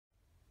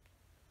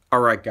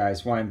Alright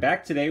guys, well I'm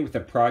back today with a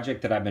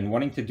project that I've been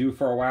wanting to do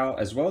for a while,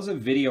 as well as a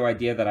video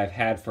idea that I've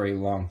had for a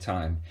long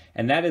time,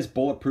 and that is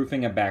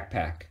bulletproofing a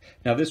backpack.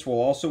 Now this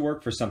will also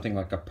work for something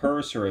like a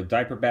purse or a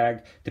diaper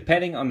bag,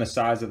 depending on the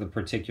size of the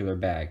particular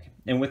bag.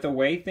 And with the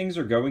way things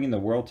are going in the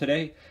world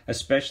today,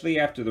 especially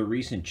after the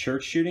recent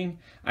church shooting,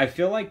 I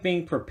feel like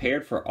being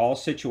prepared for all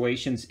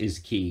situations is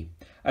key,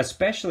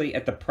 especially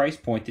at the price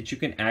point that you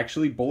can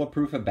actually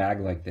bulletproof a bag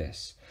like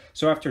this.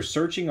 So after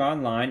searching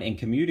online and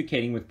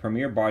communicating with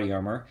Premier Body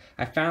Armor,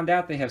 I found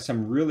out they have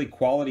some really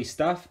quality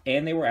stuff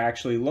and they were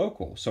actually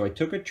local. So I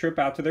took a trip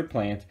out to their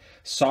plant,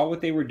 saw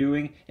what they were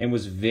doing, and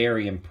was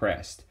very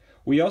impressed.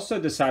 We also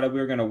decided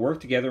we were going to work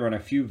together on a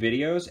few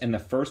videos, and the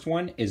first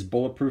one is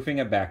bulletproofing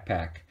a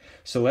backpack.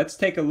 So let's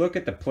take a look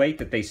at the plate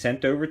that they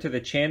sent over to the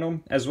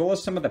channel, as well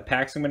as some of the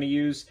packs I'm going to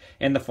use,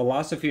 and the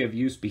philosophy of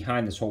use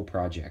behind this whole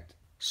project.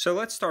 So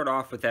let's start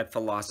off with that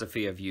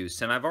philosophy of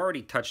use, and I've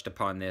already touched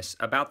upon this,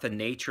 about the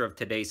nature of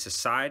today's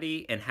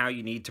society and how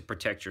you need to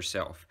protect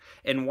yourself.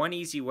 And one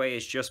easy way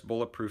is just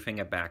bulletproofing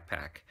a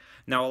backpack.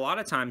 Now a lot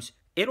of times,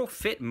 it'll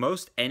fit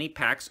most any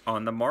packs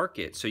on the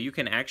market. So you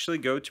can actually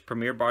go to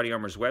Premier Body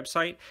Armor's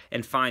website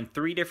and find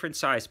 3 different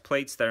size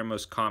plates that are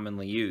most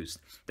commonly used.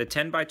 The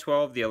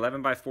 10x12, the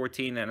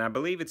 11x14, and I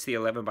believe it's the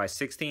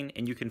 11x16,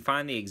 and you can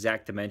find the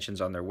exact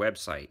dimensions on their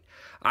website.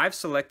 I've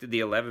selected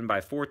the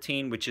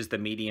 11x14, which is the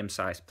medium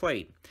size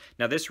plate.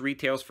 Now this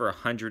retails for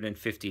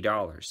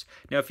 $150.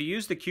 Now if you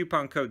use the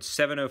coupon code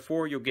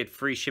 704, you'll get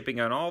free shipping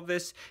on all of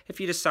this if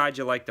you decide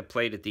you like the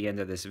plate at the end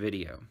of this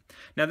video.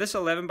 Now this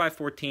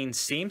 11x14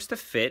 seems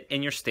to fit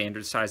in your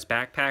standard size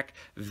backpack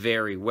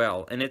very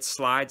well, and it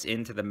slides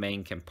into the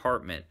main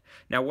compartment.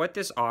 Now what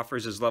this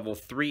offers is level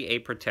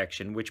 3A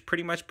protection, which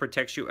pretty much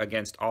protects you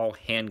against all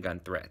handgun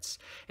threats.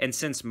 And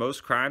since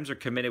most crimes are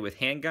committed with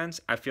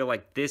handguns, I feel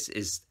like this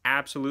is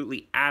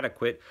absolutely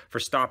adequate for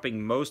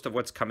stopping most of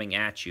what's coming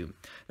at you.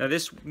 Now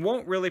this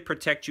won't really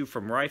protect you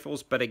from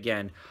rifles, but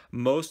again,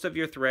 most of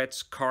your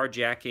threats,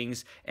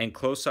 carjackings, and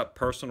close-up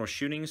personal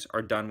shootings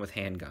are done with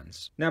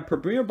handguns. Now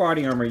Premier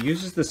Body Armor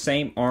uses the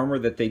same armor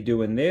that they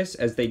do in this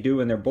as they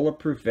do in their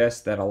bulletproof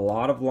vests that a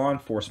lot of law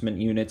enforcement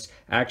units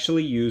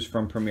actually use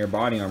from Premier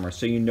Body Armor,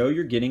 so you know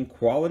you're getting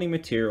quality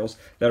materials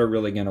that are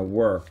really going to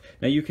work.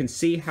 Now you can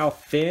see how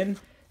thin.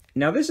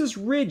 Now this is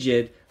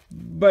rigid,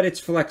 but it's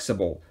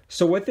flexible.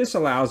 So what this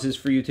allows is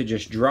for you to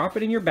just drop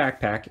it in your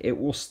backpack. It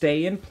will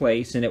stay in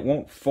place and it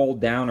won't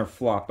fold down or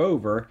flop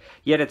over,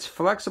 yet it's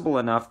flexible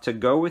enough to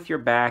go with your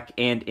back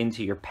and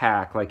into your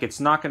pack. Like, it's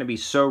not going to be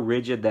so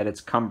rigid that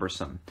it's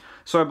cumbersome.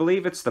 So I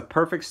believe it's the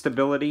perfect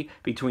stability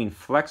between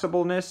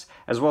flexibleness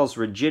as well as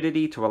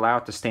rigidity to allow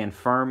it to stand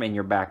firm in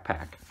your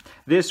backpack.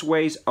 This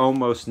weighs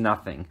almost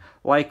nothing,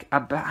 like,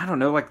 I don't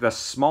know, like the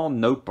small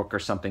notebook or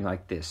something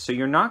like this. So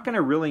you're not going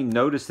to really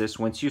notice this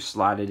once you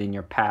slide it in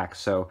your pack.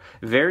 So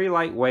very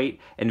lightweight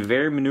and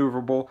very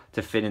maneuverable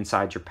to fit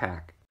inside your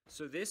pack.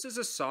 So this is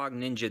a SOG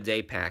Ninja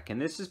Day Pack, and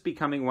this is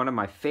becoming one of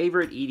my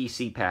favorite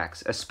EDC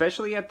packs,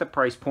 especially at the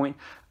price point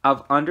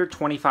of under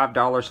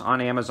 $25 on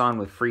Amazon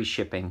with free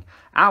shipping.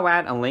 I'll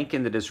add a link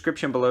in the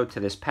description below to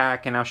this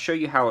pack, and I'll show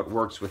you how it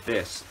works with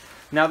this.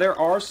 Now there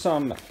are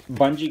some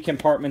bungee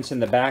compartments in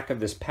the back of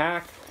this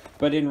pack,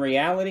 but in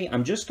reality,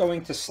 I'm just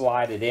going to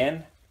slide it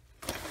in.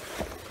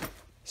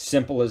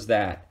 Simple as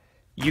that.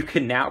 You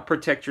can now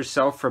protect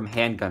yourself from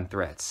handgun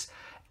threats.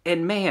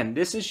 And man,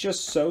 this is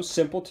just so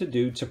simple to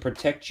do to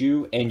protect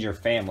you and your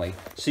family.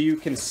 So you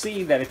can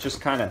see that it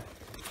just kind of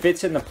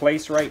fits into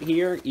place right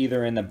here,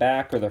 either in the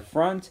back or the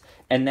front.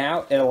 And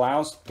now it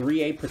allows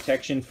 3A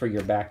protection for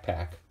your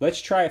backpack.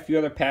 Let's try a few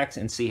other packs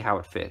and see how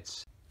it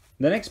fits.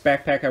 The next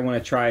backpack I want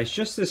to try is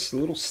just this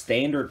little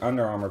standard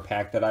Under Armour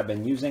pack that I've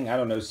been using, I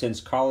don't know, since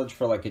college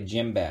for like a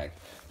gym bag.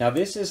 Now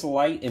this is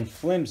light and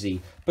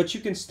flimsy, but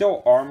you can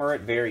still armor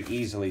it very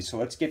easily. So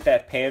let's get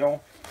that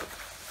panel,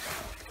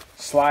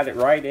 slide it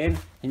right in,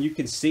 and you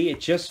can see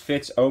it just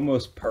fits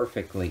almost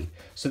perfectly.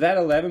 So that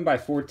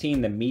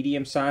 11x14, the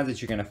medium size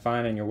that you're going to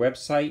find on your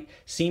website,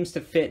 seems to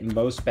fit in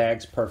most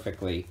bags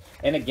perfectly.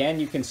 And again,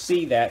 you can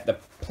see that the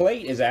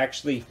plate is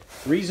actually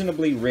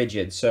reasonably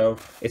rigid, so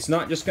it's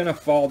not just going to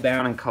fall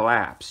down and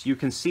collapse. You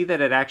can see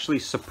that it actually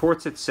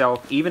supports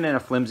itself even in a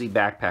flimsy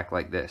backpack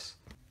like this.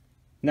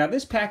 Now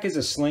this pack is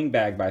a sling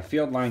bag by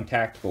Fieldline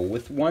Tactical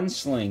with one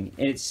sling,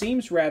 and it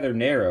seems rather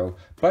narrow,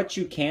 but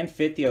you can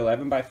fit the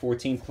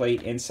 11x14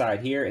 plate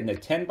inside here, and the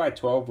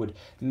 10x12 would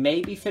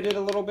maybe fit it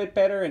a little bit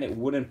better and it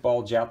wouldn't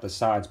bulge out the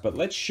sides. But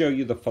let's show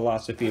you the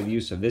philosophy of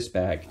use of this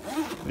bag.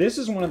 This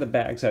is one of the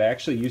bags that I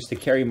actually used to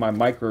carry my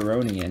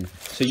Microroni in,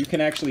 so you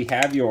can actually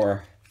have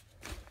your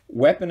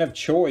weapon of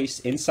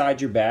choice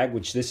inside your bag,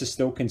 which this is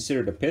still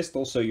considered a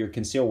pistol, so your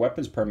concealed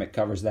weapons permit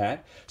covers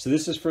that. So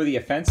this is for the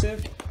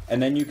offensive,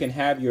 and then you can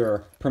have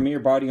your Premier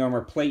Body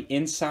Armor plate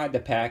inside the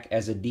pack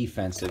as a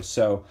defensive.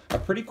 So a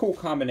pretty cool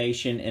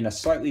combination and a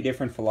slightly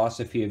different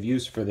philosophy of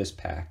use for this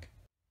pack.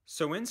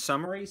 So in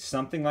summary,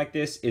 something like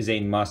this is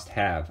a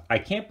must-have. I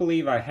can't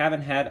believe I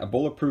haven't had a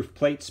bulletproof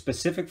plate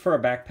specific for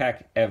a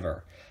backpack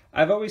ever.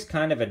 I've always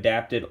kind of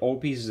adapted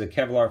old pieces of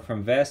Kevlar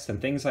from vests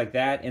and things like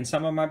that in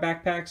some of my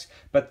backpacks,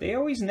 but they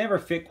always never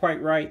fit quite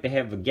right. They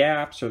have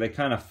gaps or they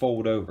kind of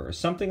fold over.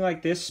 Something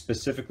like this,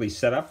 specifically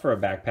set up for a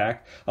backpack,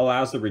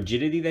 allows the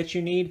rigidity that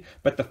you need,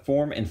 but the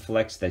form and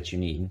flex that you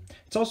need.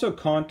 It's also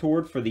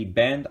contoured for the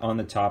bend on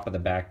the top of the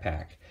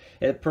backpack.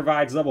 It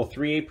provides level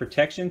 3A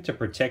protection to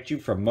protect you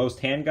from most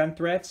handgun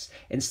threats.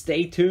 And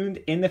stay tuned,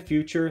 in the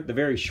future, the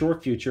very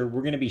short future,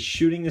 we're going to be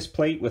shooting this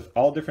plate with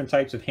all different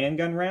types of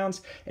handgun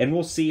rounds, and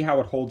we'll see how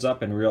it holds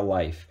up in real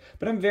life.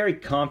 But I'm very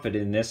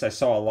confident in this. I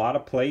saw a lot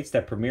of plates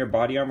that Premier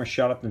Body Armor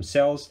shot up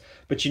themselves,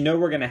 but you know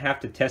we're going to have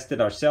to test it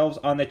ourselves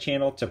on the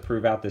channel to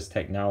prove out this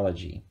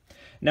technology.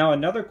 Now,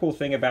 another cool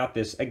thing about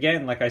this,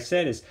 again, like I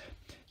said, is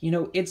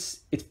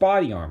it's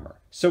body armor.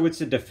 So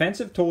it's a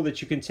defensive tool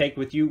that you can take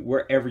with you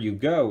wherever you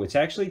go. It's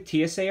actually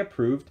TSA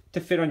approved to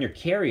fit on your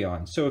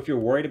carry-on. So if you're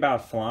worried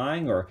about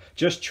flying or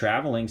just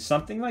traveling,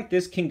 something like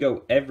this can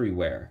go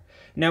everywhere.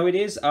 Now, it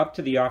is up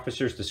to the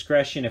officer's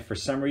discretion if for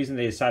some reason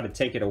they decide to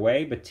take it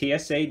away, but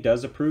TSA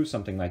does approve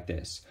something like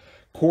this.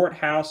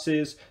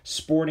 Courthouses,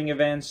 sporting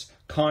events,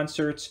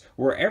 concerts,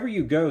 wherever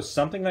you go,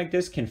 something like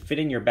this can fit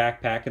in your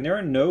backpack, and there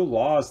are no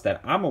laws that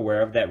I'm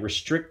aware of that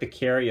restrict the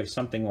carry of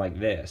something like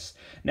this.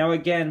 Now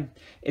again,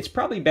 it's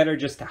probably better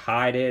just to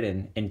hide it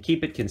and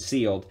keep it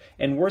concealed.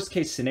 And worst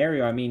case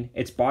scenario, I mean,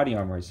 it's body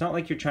armor. It's not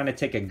like you're trying to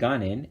take a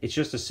gun in. It's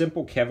just a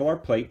simple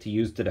Kevlar plate to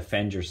use to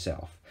defend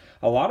yourself.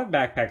 A lot of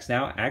backpacks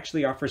now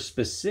actually offer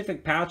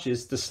specific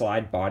pouches to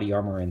slide body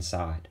armor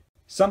inside.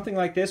 Something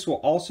like this will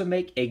also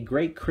make a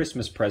great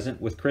Christmas present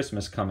with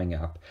Christmas coming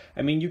up.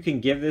 I mean, you can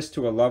give this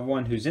to a loved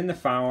one who's in the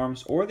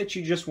firearms or that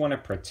you just want to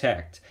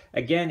protect.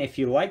 Again, if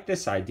you like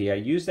this idea,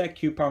 use that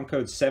coupon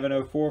code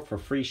 704 for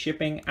free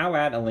shipping. I'll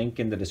add a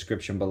link in the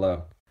description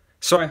below.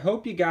 So I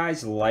hope you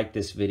guys like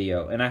this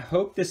video, and I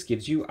hope this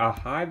gives you a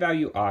high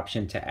value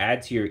option to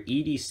add to your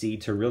EDC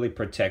to really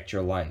protect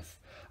your life.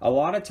 A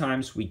lot of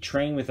times we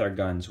train with our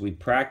guns, we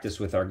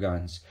practice with our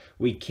guns,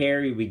 we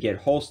carry, we get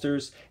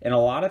holsters, and a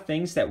lot of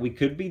things that we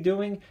could be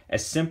doing,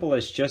 as simple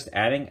as just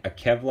adding a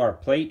Kevlar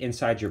plate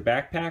inside your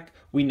backpack,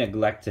 we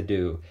neglect to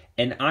do.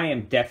 And I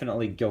am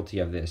definitely guilty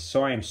of this.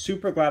 So I am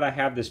super glad I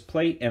have this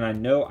plate, and I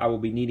know I will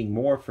be needing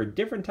more for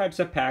different types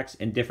of packs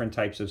and different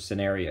types of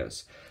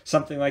scenarios.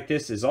 Something like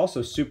this is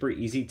also super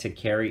easy to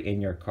carry in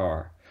your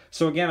car.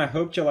 So again, I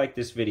hope you liked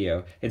this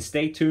video, and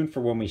stay tuned for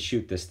when we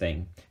shoot this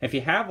thing. If you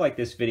have liked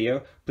this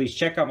video, please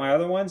check out my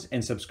other ones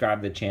and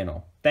subscribe to the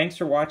channel. Thanks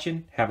for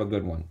watching. Have a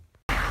good one.